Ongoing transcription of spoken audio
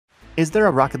Is there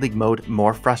a Rocket League mode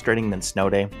more frustrating than Snow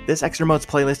Day? This Extra Modes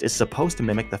playlist is supposed to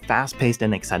mimic the fast-paced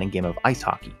and exciting game of ice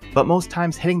hockey, but most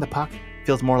times hitting the puck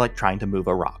feels more like trying to move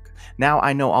a rock. Now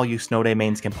I know all you Snow Day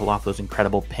mains can pull off those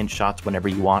incredible pinch shots whenever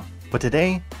you want, but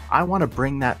today I want to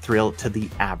bring that thrill to the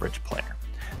average player.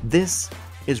 This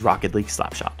is Rocket League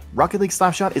Slapshot. Rocket League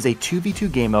Slapshot is a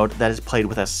 2v2 game mode that is played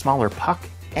with a smaller puck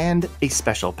and a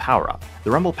special power-up. The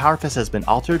Rumble Power Fist has been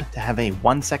altered to have a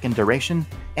 1-second duration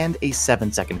and a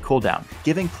 7-second cooldown,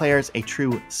 giving players a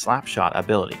true slapshot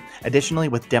ability. Additionally,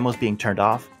 with demos being turned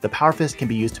off, the Power Fist can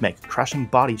be used to make crushing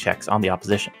body checks on the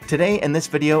opposition. Today, in this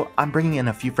video, I'm bringing in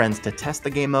a few friends to test the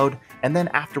game mode, and then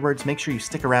afterwards make sure you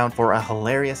stick around for a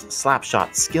hilarious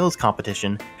slapshot skills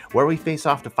competition where we face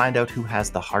off to find out who has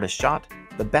the hardest shot,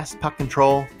 the best puck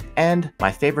control, and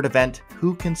my favorite event,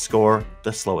 who can score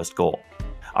the slowest goal.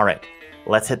 All right,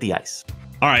 let's hit the ice.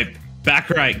 All right, back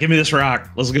right. Give me this rock.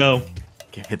 Let's go.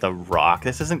 Give me the rock.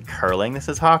 This isn't curling. This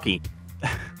is hockey.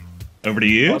 Over to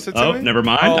you. Oh, never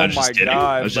mind. Oh I was just kidding.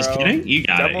 God, I was just kidding. You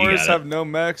got it. You Demolers got have it. no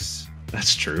mechs.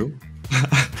 That's true.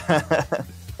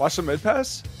 Watch the mid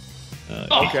pass.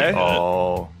 Okay.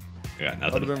 Oh. I got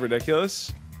That would have nothing. been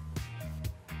ridiculous.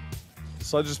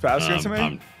 Sledge just passing it to me.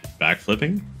 I'm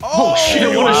backflipping. Oh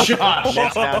shit, what a shot.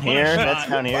 That's down here. That's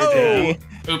down here, Whoa. JD.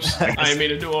 Oops, I didn't mean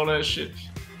to do all that shit.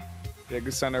 Yeah,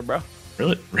 good center, bro.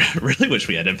 Really wish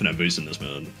we had infinite boost in this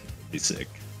mode. Be sick.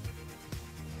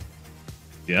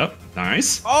 Yep.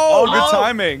 Nice. Oh, good Oh.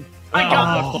 timing. I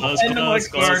got close, the end of my close,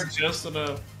 guard close. just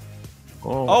enough.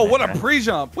 Oh, what a man.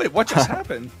 pre-jump. Wait, what just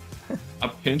happened? I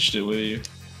pinched it with you.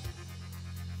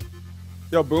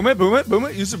 Yo, boom it, boom it, boom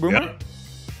it. Use the boomer. Yep.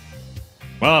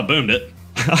 Well, I boomed it.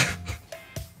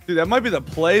 Dude, that might be the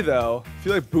play, though. I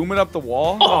feel like booming up the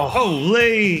wall. Oh,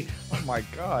 holy. Oh my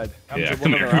God. I'm Yeah,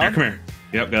 dribbling come here, around. come here.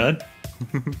 Yep, go ahead.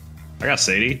 I got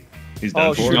Sadie. He's Oh,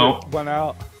 done for. shoot. No. It went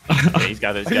out. Yeah, he's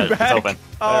got it. Are you It's back? open.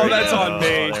 Oh, There we that's go. on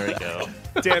me. There we go.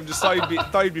 Damn, just thought you'd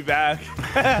be back.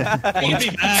 He'll be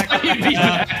back. He'd be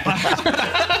back.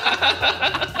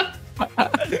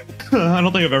 I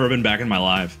don't think I've ever been back in my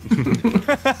life.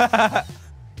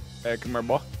 Hey, come here,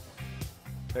 boy.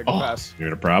 Hey, good Oh. pass. You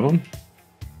got a problem?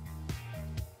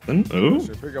 Ooh.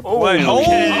 Should pick up play. Oh,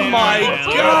 Oh my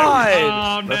okay. God.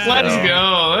 Oh, no. Let's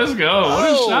go, let's go. What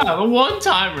Oh. a shot. The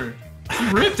one-timer. He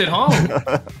ripped it home.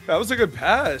 That was a good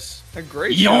pass. A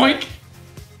great Yoink. shot.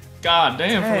 God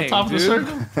damn, from the Dang, top of the dude.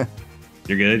 circle.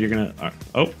 You're good. You're gonna.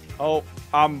 Oh. Oh,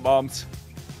 I'm bumped.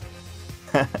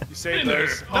 You saved Winner.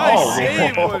 those. Oh. Nice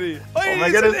save, Woody. Oh, Oh my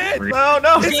it's goodness. an in. No,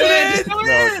 no. It's an in. No,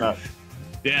 it's not.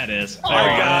 Yeah, it is. Oh, There we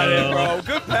I got go. it, bro.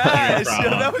 Good pass. No Yo,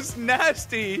 problem. that was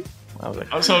nasty. That was a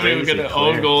I was hoping we would get crazy an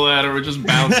own clear. goal at it or just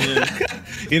bounce in.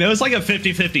 You know, it's like a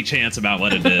 50-50 chance about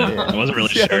what it did. I wasn't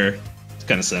really Yeah. sure. Just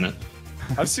kind of sent it.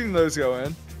 I've seen those go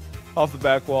in. Off the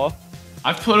back wall.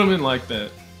 I put him in like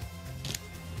that.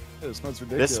 This smells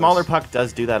ridiculous. This smaller puck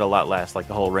does do that a lot less, like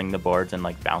the whole ring the boards and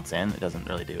like bounce in. It doesn't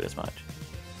really do it as much.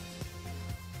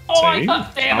 Oh, I See?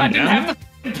 thought, damn, Calm I didn't down. have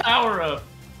the power up.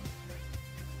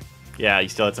 Yeah, you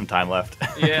still had some time left.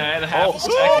 Yeah, I had a half a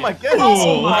second. Oh my goodness!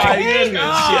 Oh my my goodness!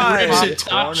 God. Yeah, rips it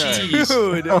top Corner. cheese.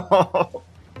 Dude.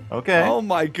 Okay. Oh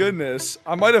my goodness.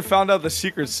 I might have found out the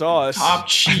secret sauce. Top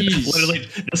cheese. Literally,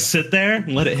 just sit there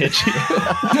and let it hit you.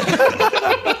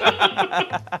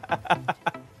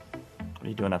 What are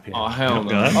you doing up here? Oh hell Oh, no!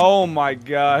 God. Oh my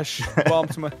gosh.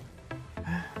 Bumped my.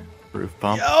 Roof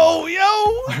bump. Yo!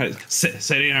 All right,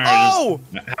 Sadie and I are Oh!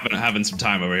 just having some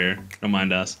time over here. Don't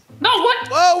mind us. No, what?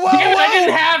 Whoa, whoa, Damn it, whoa! I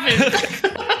didn't have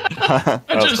it.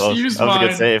 That was just close. used That was a mine.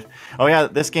 good save. Oh yeah,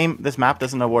 this map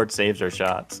doesn't award saves or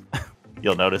shots.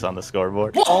 You'll notice on the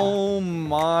scoreboard. Oh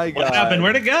my god. What happened?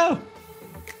 Where'd it go?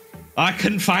 I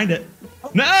couldn't find it.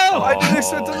 No! I did it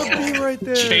sent to the B right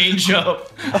there. Change up.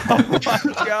 Oh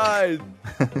my god.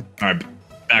 All right,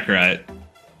 back right.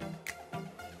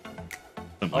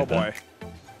 Something Oh like boy. that.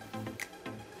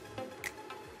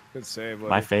 Good save, My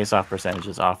buddy. face-off percentage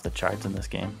is off the charts in this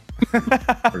game.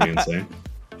 Pretty insane.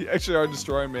 You actually are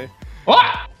destroying me. What?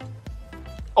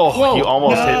 Oh, Whoa. you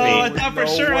almost No, I hit me. thought for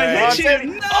No sure way. I hit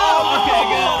you. No!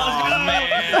 Oh,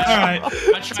 man. All right. I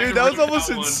tried to Dude, that was rip almost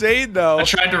that one. insane though. I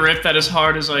tried to rip that as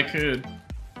hard as I could.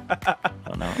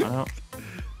 Oh no, no.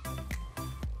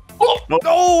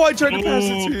 No, I tried to pass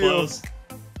it Ooh, to you. close.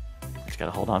 Just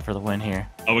gotta hold on for the win here.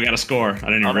 Oh, we got a score. I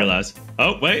didn't even realize.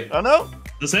 Oh, wait. Oh no!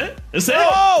 Is this it? Is it? No!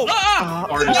 Ah!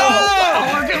 Or No! no.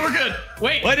 Oh, we're good, we're good.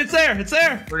 Wait. Wait, it's there. It's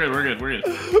there. We're good, we're good, we're good.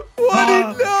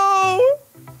 What? No!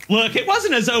 Look, it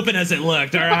wasn't as open as it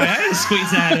looked. All right, I had to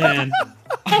squeeze that in.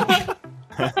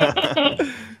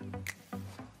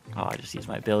 Oh, I just used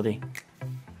my ability.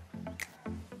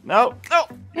 No! No!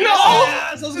 No!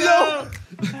 Yes, let's go.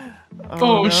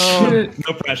 Oh, no. shit.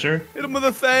 No pressure. Hit him with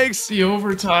a thanks. The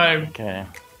overtime. Okay.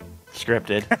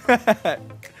 Scripted.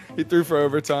 He threw for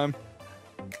overtime.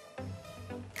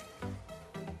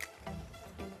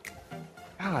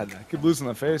 God, I keep losing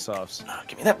the face-offs. Oh,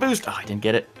 give me that boost. Oh, I didn't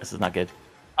get it. This is not good.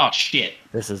 Oh, shit.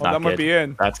 This is Oh, not that good. might be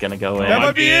in. That's gonna go in. That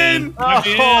might be in. Might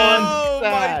be in. Oh my,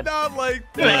 sad. not like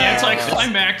The that.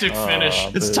 anticlimactic finish.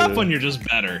 It's tough when you're just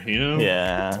better, you know?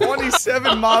 Yeah.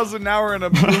 27 miles an hour in a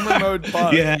boomer mode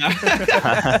putt. Yeah.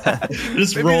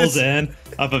 Just Maybe rolls this- in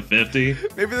up at 50.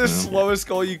 Maybe the slowest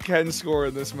goal you can score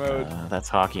in this mode. That's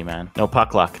hockey, man. No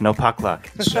puck luck. No puck luck.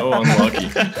 So unlucky.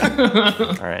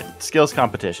 All right. Skills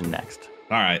competition next.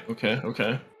 All right.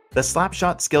 Okay. The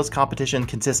Slapshot skills competition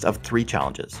consists of 3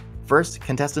 challenges. First,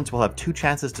 contestants will have 2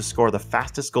 chances to score the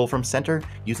fastest goal from center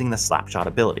using the Slapshot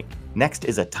ability. Next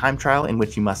is a time trial in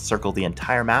which you must circle the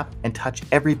entire map and touch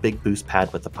every big boost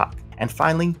pad with the puck. And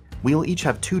finally, we will each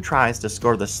have 2 tries to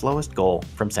score the slowest goal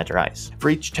from center ice. For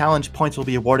each challenge, points will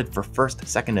be awarded for first,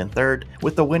 second, and third,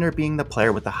 with the winner being the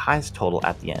player with the highest total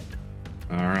at the end.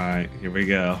 All right. Here we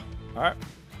go. All right.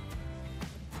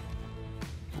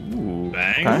 Ooh.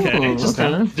 Bang. Okay. Okay. Just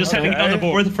having it on the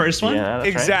board, the first one. Yeah, that's right.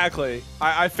 Exactly.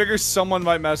 I figure someone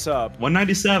might mess up.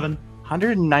 197.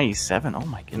 197. Oh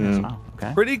my goodness. Mm. Wow.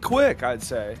 Okay. Pretty quick, I'd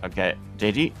say. Okay.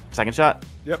 JG, second shot.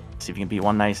 Yep. See if you can beat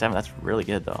 197. That's really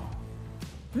good though.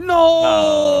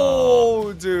 No,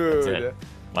 That's dude. it.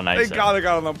 Thank 197. God I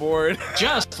got on the board.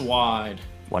 Just wide.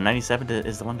 197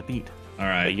 is the one to beat. All But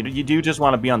right. you do just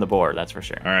want to be on the board, that's for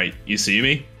sure. All right. You see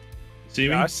me? See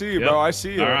me? Yeah, I see you, Yep. bro. I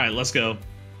see you. All right. Let's go.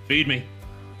 Feed me.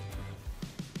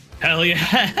 Hell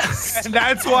yes. And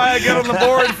that's why I get on the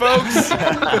board, folks.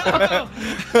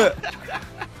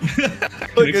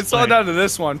 Look, it's all down to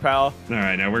this one, pal. All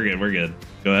right. Now we're good. We're good.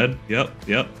 Go ahead. Yep.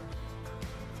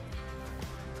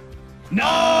 No!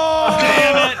 Oh!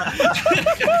 Damn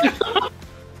it!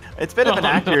 It's a bit of an Oh,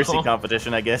 accuracy no.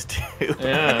 competition, I guess, too.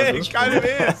 Yeah. It kind of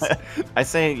is. I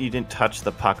say you didn't touch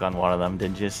the puck on one of them,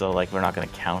 didn't you? So like we're not going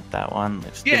to count that one.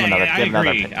 Just Yeah, give him another, yeah, I give him another,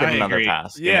 agree. give him I another agree.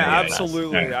 pass. Give him Yeah, another pass.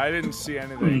 absolutely. Alright. I didn't see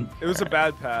anything. It was a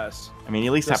bad pass. I mean, you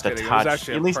at least Just have to kidding. touch. It was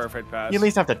actually you a at least, perfect pass. you at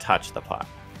least have to touch the puck.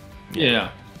 Yeah.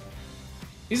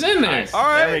 He's in there. Nice. All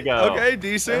right. There we go. Okay,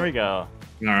 decent. There we go.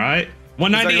 All right. Is that gonna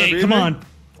 198. be Come me? on.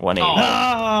 180.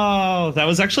 Oh, that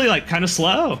was actually like kind of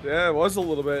slow. Yeah, it was a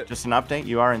little bit. Just an update.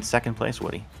 You are in second place,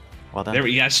 Woody. Well done. There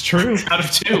we. Yeah, it's true. Out of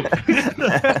 2.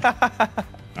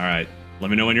 All right.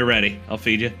 Let me know when you're ready. I'll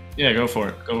feed you. Yeah, go for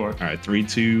it. Go for it. All right. 3,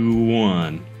 2,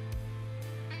 1.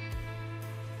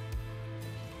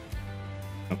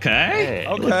 Okay. Hey.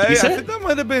 Okay, I decent. think that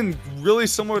might have been really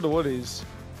similar to Woody's.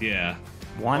 Yeah.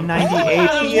 198.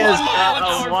 He is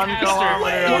Oh, a 1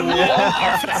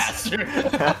 faster. kilometer.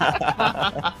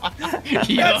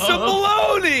 That's some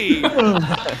baloney!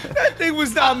 That thing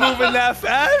was not moving that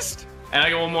fast. And I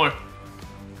got one more.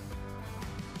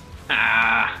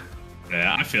 Ah.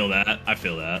 Yeah, I feel that.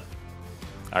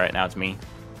 All right, now it's me.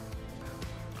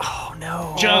 Oh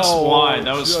no. Just Oh, wide.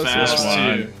 That was just fast,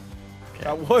 wide. too.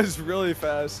 That was really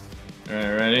fast. All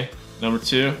right, ready? Number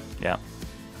 2. Yeah.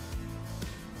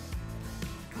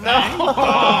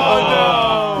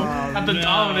 Oh, At the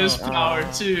dominance power,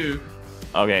 too.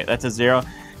 Okay, that's a 0.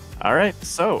 All right,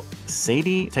 so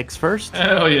Sadie takes first.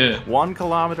 Hell yeah. 1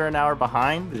 kilometer an hour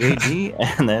behind JG,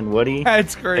 and then Woody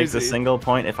That's takes crazy. a single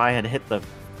point. If I had hit the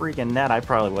freaking net, I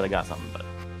probably would have got something. But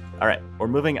all right, we're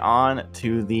moving on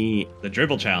to the The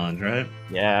dribble challenge, right?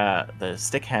 the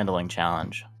stick handling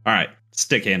challenge. All right.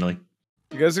 Stick handling.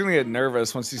 You guys are gonna get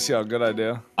nervous once you see how good I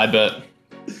do. I bet.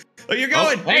 Oh, you're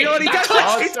going. Oh, hey. You're going. He touched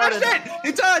Oh, it. it He touched started. it.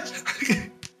 He touched.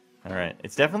 All right,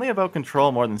 it's definitely about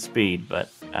control more than speed, but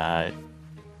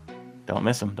don't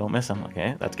miss him. Don't miss him.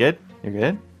 Okay, that's good. You're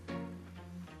good.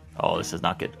 Oh, this is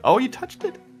not good. Oh, you touched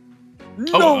it.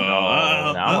 No!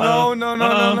 Oh, No, no, no,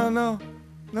 no, no, no.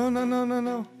 No, no, no, no,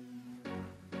 no.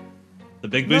 The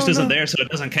big boost No, isn't no. there, so it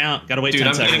doesn't count. Gotta wait Dude, 10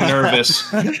 I'm seconds. getting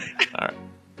nervous. All right,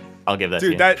 I'll give that to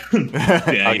Dude, you. that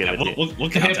Yeah, I'll give yeah. it to you. We'll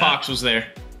The count that. hitbox was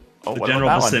there. Oh, the what general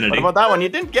about that vicinity. one? What about that one? You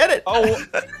didn't get it. oh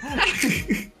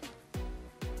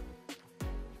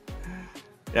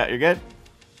Yeah, you're good.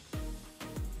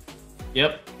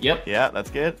 Yep. Yeah, that's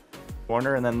good.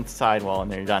 Corner and then sidewall,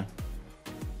 and then you're done.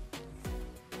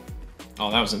 Oh,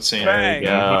 that was insane. Bang.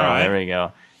 There we go. All right. There we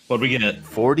go. What'd we get?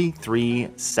 43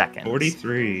 seconds.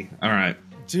 43. All right.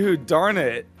 dude, darn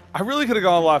it. I really could have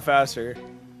gone a lot faster.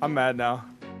 I'm mad now.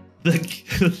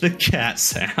 The cat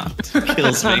sound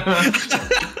kills me.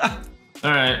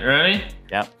 All right, ready?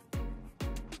 Yep.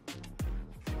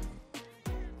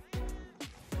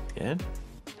 Good.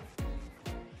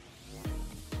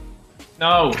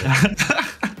 No.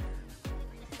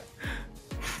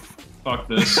 Fuck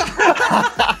this.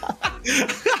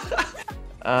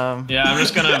 Yeah,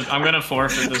 I'm gonna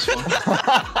forfeit this one.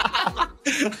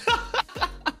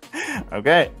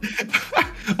 Okay.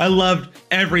 I loved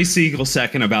every single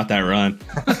second about that run.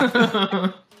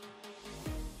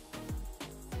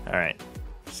 All right.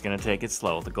 Just gonna take it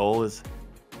slow. The goal is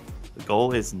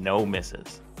no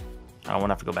misses. I don't want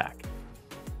to have to go back.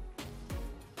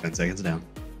 10 seconds down.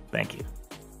 Thank you.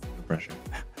 No pressure.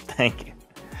 Thank you.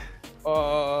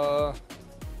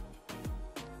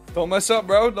 Don't mess up,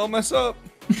 bro. Don't mess up.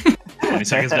 20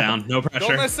 seconds down. No pressure.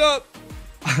 Don't mess up.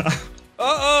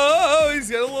 Uh-oh, he's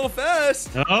getting a little fast.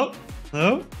 Oh.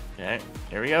 Okay.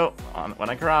 Here we go. When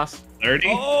I cross. 30.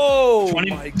 Oh, 20,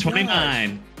 my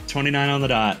 29. 29 on the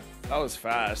dot. gosh. That was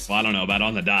fast. Well, I don't know about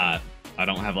on the dot. I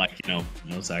don't have like, no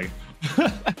second.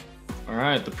 All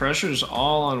right, the pressure's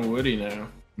all on Woody now.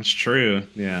 It's true.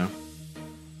 Yeah.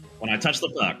 When I touch the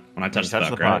puck. When I touch the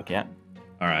puck, right? Yeah.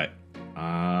 All right.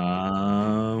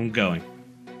 I'm going.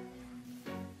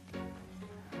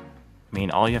 I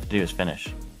mean, all you have to do is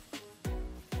finish.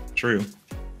 True.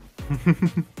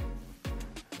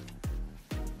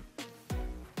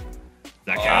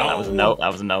 That count? That was a note.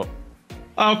 That was a note.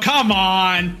 Oh, come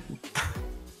on.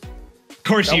 Of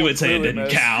course That you one would say it clearly didn't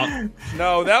missed. count.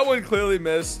 No, that one clearly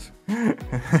missed.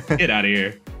 Get out of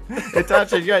here. It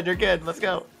touched it. Good. You're good. Let's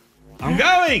go. I'm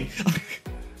going.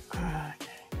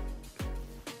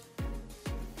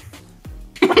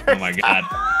 Oh my god.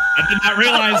 I did not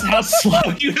realize how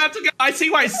slow you have to go. I see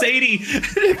why Sadie. You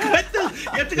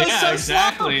have to go Yeah, so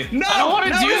exactly. slow. No, I don't want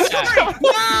to do that.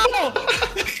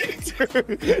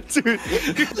 Dude,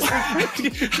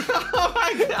 Oh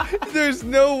my god. there's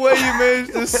no way you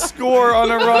managed to score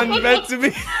on a run meant to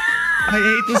be. I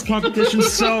hate this competition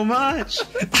so much.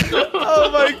 Oh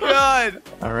my god.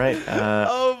 All right.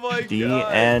 Oh my god.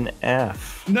 DNF.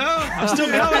 No, I'm still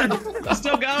going. I'm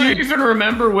still Do you going. even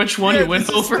remember which one you went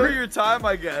this is for over? your time,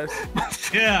 I guess.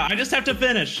 Yeah, I just have to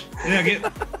finish. Yeah,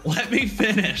 let me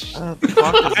finish.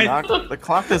 The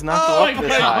clock does not Oh go up this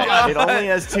my high. God. It only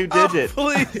has 2 digits.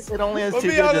 Please. It only has Let 2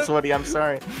 me out digits, of- Woody. I'm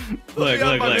sorry. Look.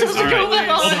 Yeah, All my right, dude's going.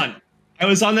 hold on. I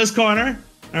was on this corner.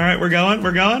 All right, we're going.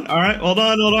 All right, hold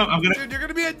on. I'm gonna. Dude, you're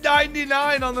gonna be at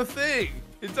 99 on the thing.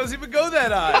 It doesn't even go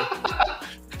that high.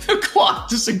 The clock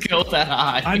doesn't go that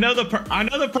high. I know the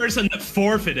person that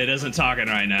forfeited isn't talking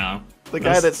right now. The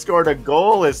guy that scored a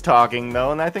goal is talking,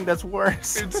 though, and I think that's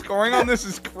worse. Dude, scoring on this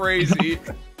is crazy.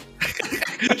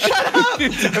 Shut up!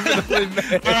 Definitely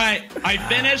mad. All right, I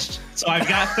finished, so I've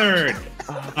got third.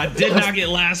 I did not get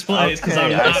last place because Okay,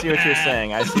 I'm not I see what you're bad.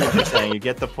 saying. I see what you're saying. You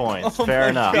get the points. Oh Fair my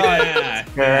enough. God. Yeah,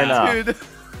 Fair enough.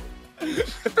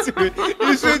 Dude,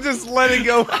 you should just let it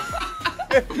go.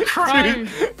 Crying.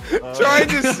 Trying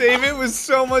to save it was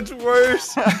so much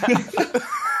worse.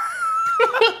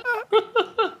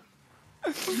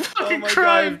 Oh my god,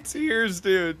 I have tears,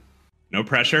 dude. No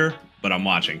pressure, but I'm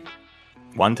watching.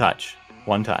 One touch.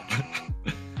 One touch.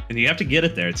 And you have to get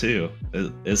it there too.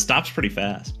 It stops pretty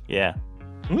fast. Yeah.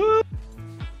 Woo.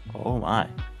 Oh my.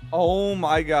 Oh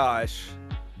my gosh.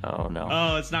 Oh no.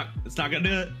 Oh, it's not gonna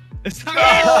do it. It's not.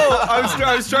 Oh, I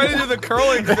was trying to do the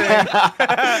curling thing. Very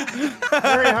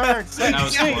hard. That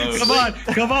was close.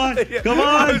 Come on.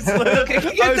 I was like-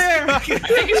 Get there. I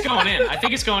think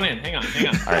it's going in. Hang on.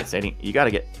 All right, Sadie, you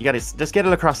gotta just get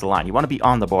it across the line. You want to be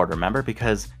on the board, remember?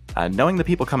 Because knowing the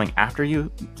people coming after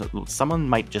you, someone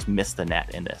might just miss the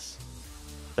net in this.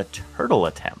 The turtle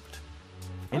attempt.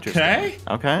 Interesting. Okay.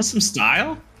 Okay. That's some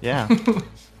style. Yeah.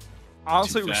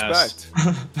 Honestly, Too fast.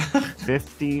 respect.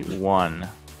 51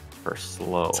 for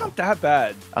slow. It's not that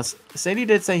bad. Sadie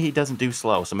did say he doesn't do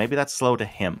slow, so maybe that's slow to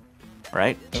him,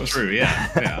 right? That's true.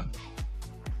 Yeah.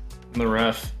 I'm the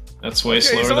ref. That's way Okay,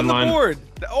 slower he's than on the mine. board.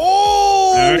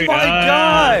 Oh There my we go.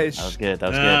 gosh. That was good. That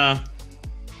was Yeah. good.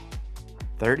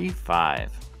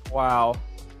 35. Wow.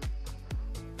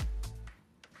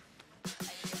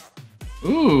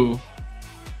 Ooh.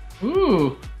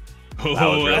 Oh, That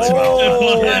was that's really a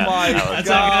well. good one. Oh my That's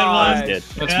gosh. a good one. Good.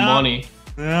 That's Yeah. money.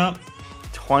 Yeah.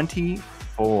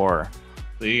 24.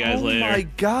 See you guys Oh later. my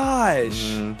gosh.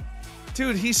 Mm,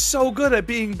 Dude, he's so good at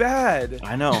being bad.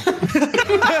 I know. It's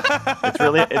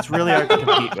really hard to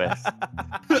compete with.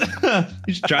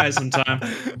 You should try it sometime.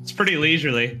 It's pretty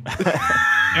leisurely.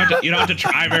 You don't have to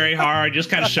try very hard. Just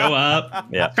kind of show up.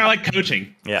 Yeah. Kind of like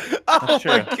coaching. Yeah. Oh That's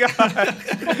my true. god.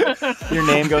 Your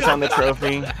name goes on the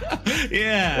trophy.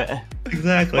 Yeah.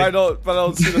 Exactly. But I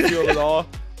don't see the field at all.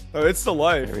 Oh, it's the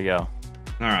life. Here we go. All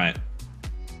right.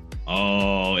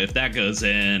 Oh, if that goes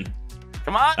in.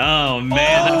 Come on. Oh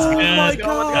man, that's Oh good. my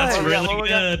God. That's What we got, really what we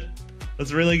got? good.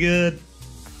 That's really good.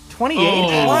 28.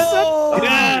 Oh. Why, Oh.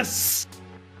 Yes.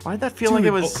 why'd that feel like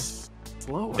it was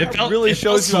Slower. It felt really it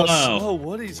felt shows you how slow. slow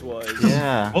Woody's was.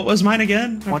 Yeah. What was mine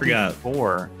again? I forgot.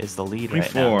 24 is the lead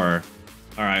right now. 24.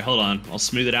 All right, hold on. I'll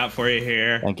smooth it out for you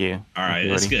here. Thank you. All right,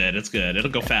 it's good. It's good.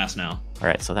 It'll go fast now. All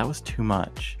right, so that was too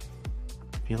much.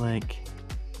 I feel like.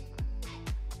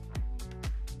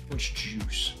 Much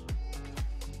juice.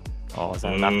 Oh, is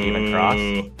that enough to even cross?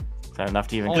 Is that enough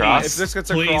to even Oh, cross? if this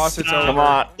gets Please across, it's stop. over. Come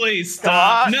on. Please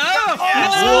stop. Come No! on. No!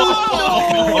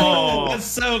 Oh. That's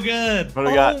so good. What do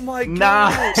we got? Oh my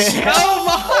Nice. gosh.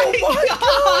 Oh my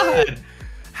god!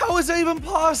 How is that even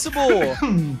possible?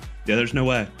 Yeah, there's no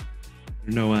way.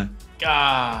 There's no way.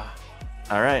 Ah.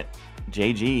 All right,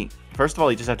 JG. First of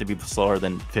all, you just have to be slower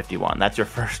than 51. That's your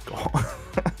first goal.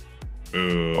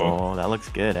 Ooh. Oh, that looks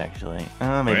good, actually.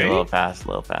 Maybe Right? a little fast, a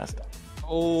little fast.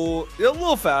 Oh, yeah, a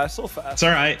little fast, a little fast. It's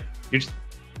all right. You're just...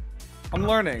 I'm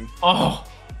learning. Oh.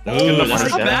 Ooh, good that's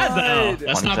enough. not bad though. 27.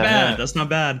 That's not 27. bad. That's not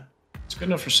bad. It's good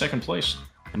enough for second place.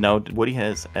 No, Woody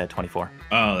has 24.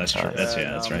 Oh, that's true. Oh, That's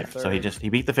yeah, that's no, right. fair. So he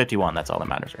beat the 51. That's all that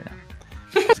matters right now.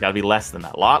 It's got to be less than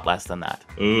that. A lot less than that.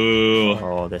 Ooh.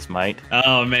 Oh, this might.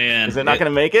 Oh man. Is it not going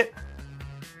to make it?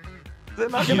 Is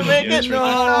it not going to make it? No.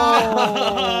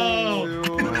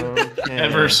 Okay.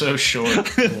 Ever so short.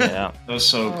 Yeah. That was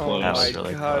so Oh close. That my was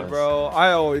really god, close. bro.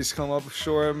 I always come up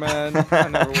short, man. I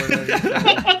never win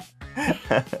anything.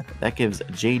 That gives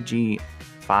JG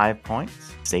 5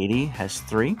 points. Sadie has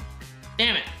 3.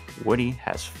 Damn it. Woody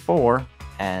has 4.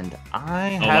 And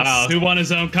I Oh have. wow, who won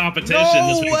his own competition No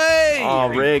this week? way! Oh,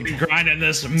 rigged. Grinding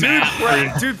this Dude,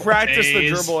 math. dude practiced the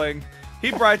days. dribbling.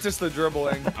 He practiced the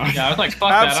dribbling. Yeah, I was like, fuck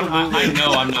that. Absolutely. I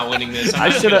know I'm not winning this. I'm I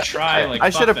not should gonna have. try. Like, I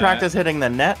fuck should have that. practiced hitting the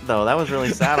net though. That was really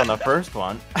sad on the first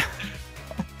one.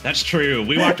 That's true.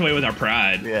 We walked away with our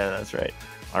pride. Yeah, that's right.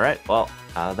 All right. Well,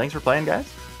 thanks for playing,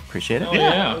 guys. Appreciate it. Oh, Yeah.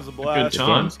 That was a blast. Good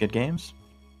time. Good games.